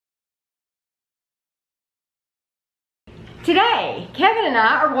Today, Kevin and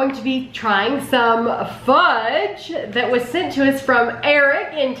I are going to be trying some fudge that was sent to us from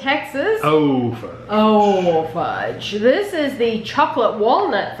Eric in Texas. Ohh Fudge. Ohh Fudge. This is the chocolate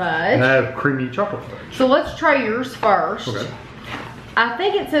walnut fudge. I have creamy chocolate fudge. So let's try yours first. Okay. I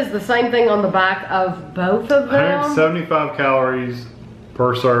think it says the same thing on the back of both of them. 175 calories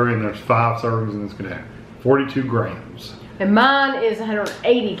per serving. There's 5 servings in this container. 42 grams. And mine is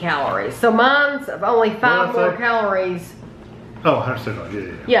 180 calories. So mine's only 5 more calories. Oh, 175,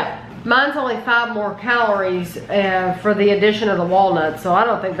 yeah. Yeah, mine's only 5 more calories for the addition of the walnuts, so I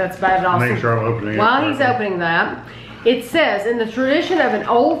don't think that's bad at all. Make sure I'm opening it. While he's opening that, it says, in the tradition of an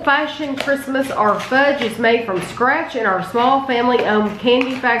old-fashioned Christmas, our fudge is made from scratch in our small family-owned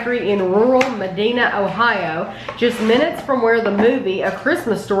candy factory in rural Medina, Ohio, just minutes from where the movie A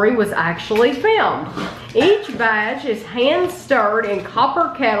Christmas Story was actually filmed. Each batch is hand-stirred in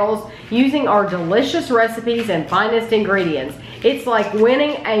copper kettles using our delicious recipes and finest ingredients. It's like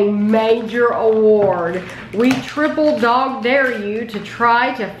winning a major award. We triple dog dare you to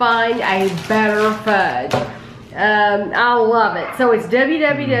try to find a better fudge. I love it. So it's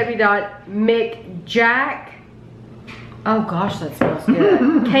www.mcjack, oh gosh, that smells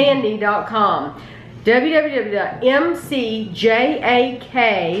good, candy.com.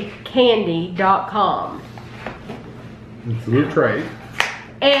 www.mcjackcandy.com. It's a little tray.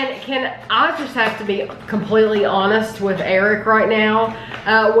 And I just have to be completely honest with Eric right now.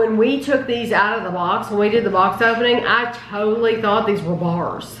 When we took these out of the box, when we did the box opening, I totally thought these were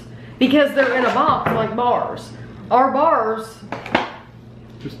bars. Because they're in a box like bars. Our bars,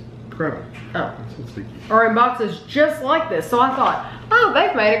 just grab it. Oh, it's sticky. Are in boxes just like this. So I thought, oh,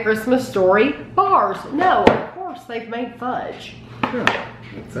 they've made A Christmas Story bars. No, of course they've made fudge. Yeah,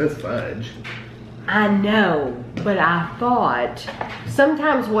 it says fudge. I know, but I thought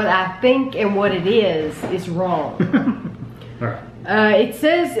sometimes what I think and what it is wrong. All right. It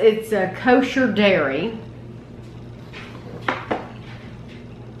says it's a kosher dairy.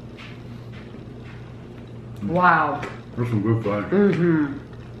 Wow. There's some good fudge. Mm-hmm.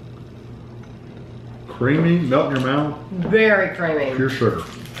 Creamy, melt in your mouth. Very creamy. Pure sugar.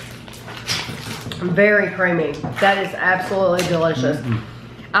 Very creamy. That is absolutely delicious.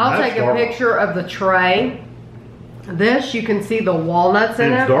 I'll take a picture of the tray. This, you can see the walnuts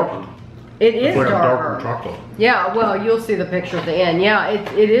in it. It's darker. It is like darker. A darker chocolate. Yeah, well, you'll see the picture at the end. Yeah,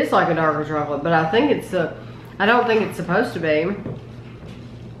 it is like a darker chocolate, but I think it's I don't think it's supposed to be.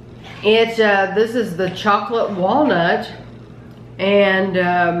 It's this is the chocolate walnut, and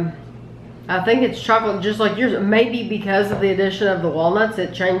I think it's chocolate just like yours. Maybe because of the addition of the walnuts,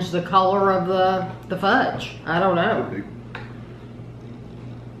 it changed the color of the fudge. I don't know.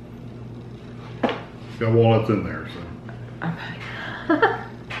 It's got walnuts in there, so Okay.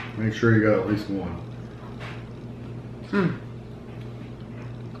 make sure you got at least one.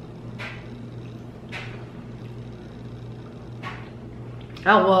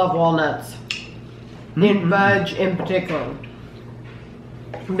 I love walnuts, in fudge in particular,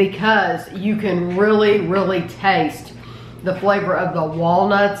 because you can really taste the flavor of the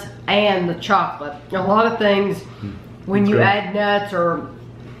walnuts and the chocolate. A lot of things, when you add nuts or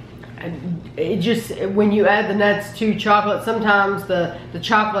when you add the nuts to chocolate, sometimes the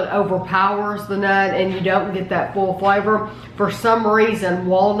chocolate overpowers the nut and you don't get that full flavor. For some reason,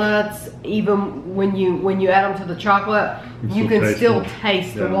 walnuts, even when you add them to the chocolate, you can still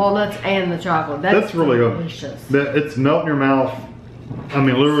taste the walnuts and the chocolate. That's really delicious. Good. It's melt in your mouth. I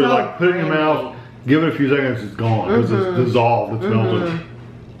mean, literally, So like put it in your mouth, give it a few seconds, it's gone. It's dissolved. It's melted.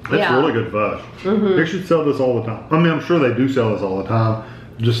 That's really good fudge. They should sell this all the time. I mean, I'm sure they do sell this all the time.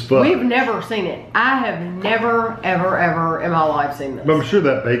 Just fudge. We've never seen it. I have never, ever in my life seen this. But I'm sure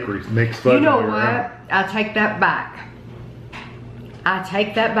that bakery makes fudge. You know what? I take that back. I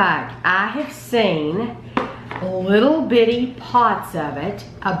take that back. I have seen little bitty pots of it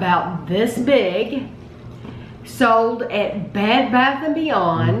about this big sold at Bed Bath &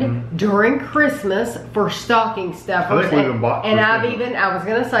 Beyond during Christmas for stocking stuffers. I think we even bought and I was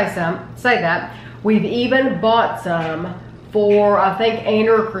gonna say that. We've even bought some for, I think,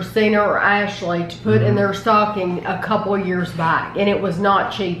 Andrew or Christina or Ashley to put in their stocking a couple years back. And it was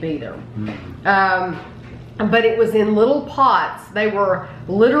not cheap either. But it was in little pots. They were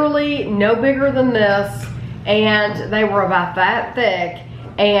literally no bigger than this, and they were about that thick,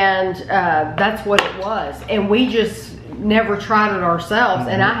 and that's what it was. And we just never tried it ourselves,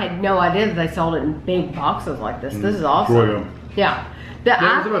 and I had no idea that they sold it in big boxes like this. This is awesome. Yeah. It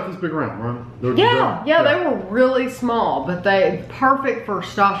was about this big round, right? Yeah, they were really small, but they perfect for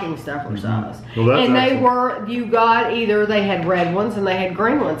stocking stuffer size. Well, and they were, you got either, they had red ones and they had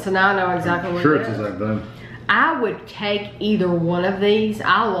green ones, so now I know exactly what sure it it's is. the same thing. I would take either one of these.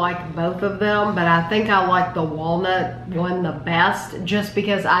 I like both of them, but I think I like the walnut one the best just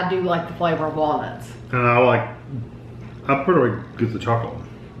because I do like the flavor of walnuts. And I pretty get the chocolate one.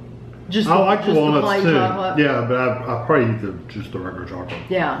 I like the walnuts too. Chocolate. Yeah, but I probably eat just the regular chocolate.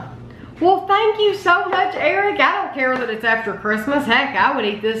 Yeah. Well, thank you so much, Eric. I don't care that it's after Christmas. Heck, I would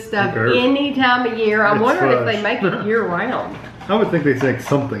eat this stuff any time of year. I'm wondering if they make it year round. I would think they make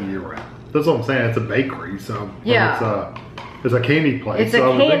something year round. That's what I'm saying. It's a bakery, so yeah. It's a candy place. So I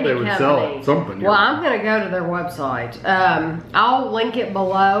would think they would sell it something. Well, I'm going to go to their website. I'll link it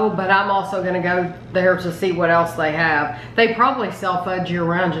below, but I'm also going to go there to see what else they have. They probably sell fudge year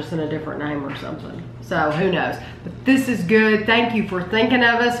round, just in a different name or something. So who knows? But this is good. Thank you for thinking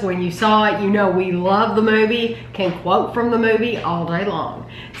of us. When you saw it, you know we love the movie, can quote from the movie all day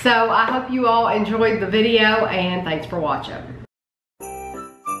long. So I hope you all enjoyed the video, and thanks for watching.